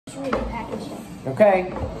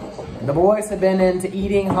Okay. The boys have been into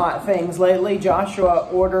eating hot things lately. Joshua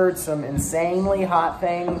ordered some insanely hot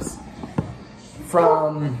things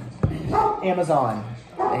from Amazon.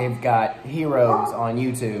 They've got heroes on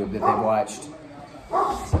YouTube that they've watched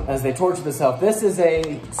as they torture themselves. This is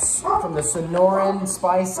from the Sonoran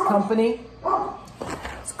Spice Company.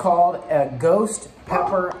 It's called a Ghost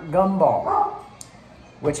Pepper Gumball,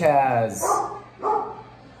 which has,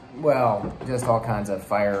 well, just all kinds of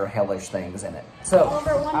fire hellish things in it. So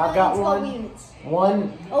I've got 1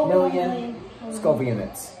 million Scoville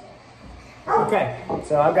units. Okay,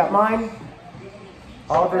 so I've got mine.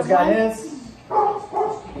 Oliver's got his.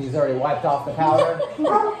 He's already wiped off the powder. He's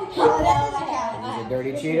a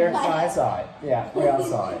dirty cheater. Oh, I saw it. Yeah, we all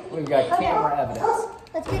saw it. We've got camera evidence.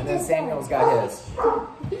 And then Samuel's got his.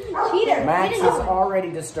 Cheater. Max is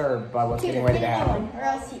already disturbed by what's getting ready to happen.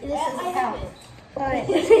 Alright,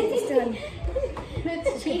 let's get this done.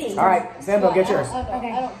 It's cheating. Alright, Sambo, get yours.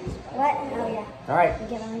 Okay. What? Oh, yeah. Alright.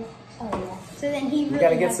 Get mine. Oh, yeah. So then he really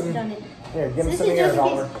gotta get has some. done it. Here, give me some of yours,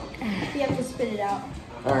 Oliver. You have to spit it out.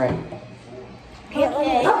 Alright.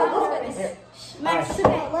 Okay. Max,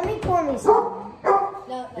 let me pour me some.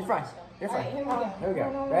 No, You're fine. You're fine. Here we go. Here we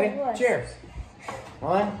go. Ready? Cheers.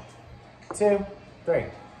 1, 2, 3.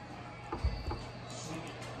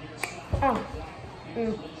 Oh.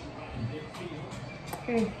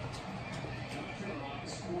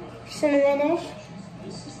 Cinnamonish.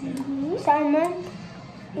 Salmon.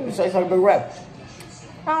 You say something big red.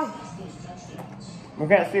 Oh. We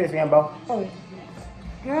can't see this, Sambo. Oh.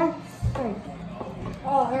 Huh?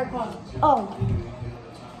 Oh, here it comes. Oh.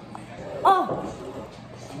 Oh.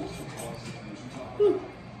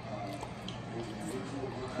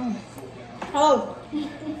 Oh.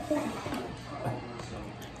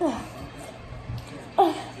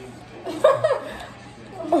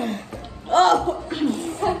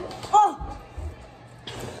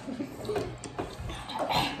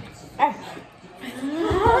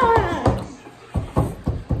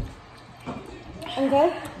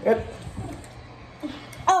 Okay. Yep.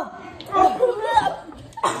 Oh.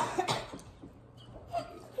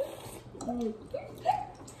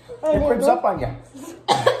 It creeps up on you.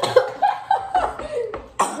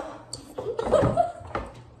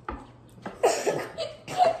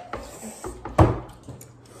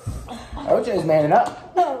 OJ's manning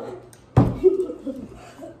up.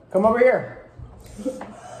 Come over here.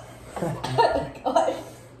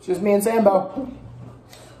 It's just me and Sambo.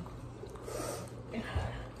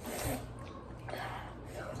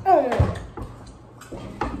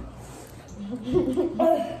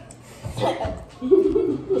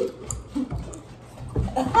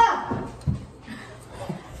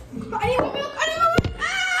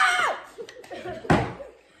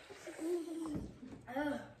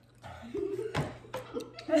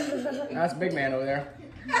 That's a big man over there.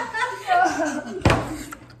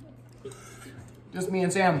 Just me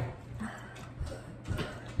and Sam.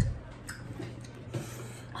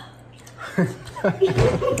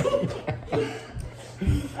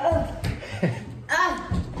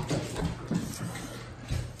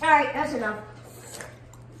 Alright, that's enough.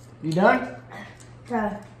 You done?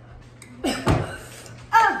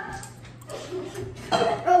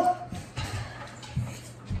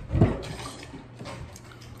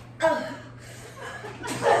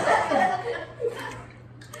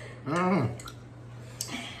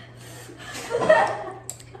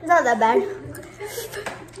 It's not that bad.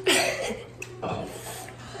 I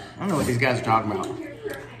don't know what these guys are talking about.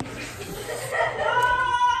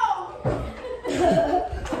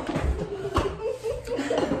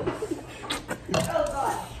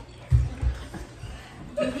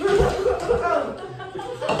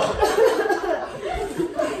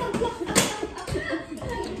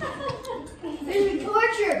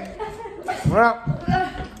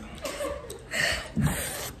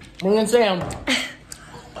 Well, me and Sam.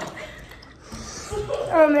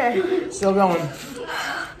 Oh man. Still going.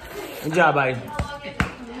 Good job, buddy.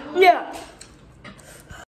 Yeah.